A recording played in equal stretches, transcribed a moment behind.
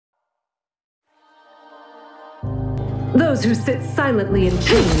Those who sit silently in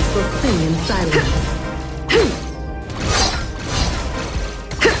chains will sing in silence.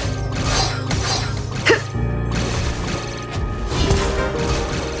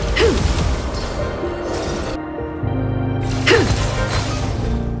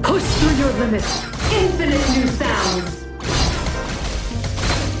 Push through your limits. Infinite new sounds.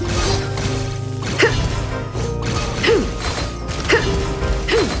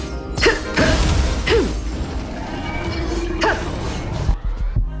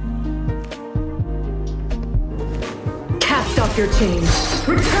 Cast off your chains.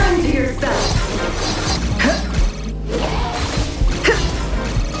 Return to yourself.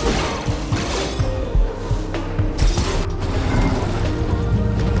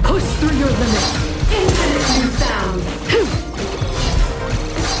 Push through your limits. Infinite new sounds.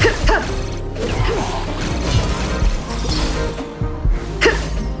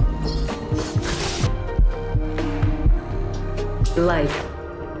 Life.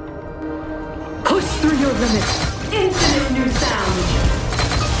 Push through your limits. Infinite new sounds.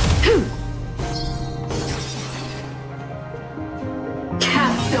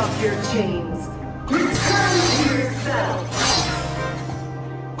 Cast off your chains. Return to yourself.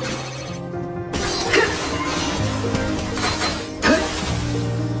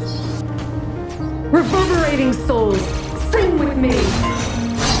 Reverberating souls, sing with me.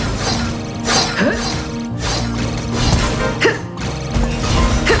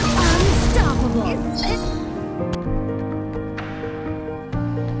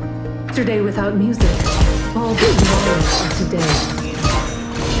 Yesterday without music, all but tomorrow are today.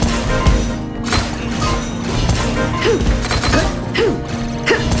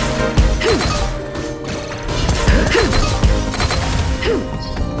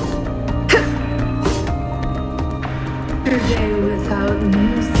 Yesterday without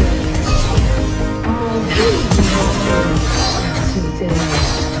music, all but tomorrow are today.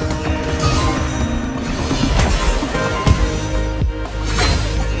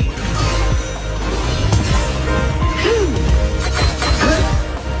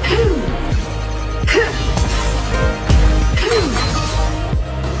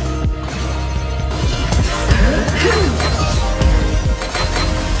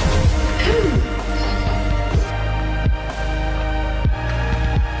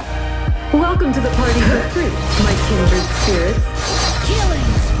 Welcome to the party of three, my kindred spirits. Killing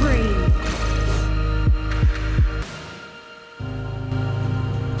spree!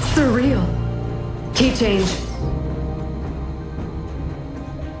 Surreal. Key change.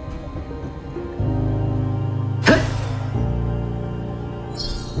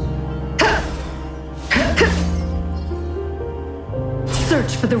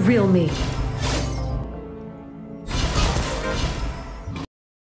 Search for the real me.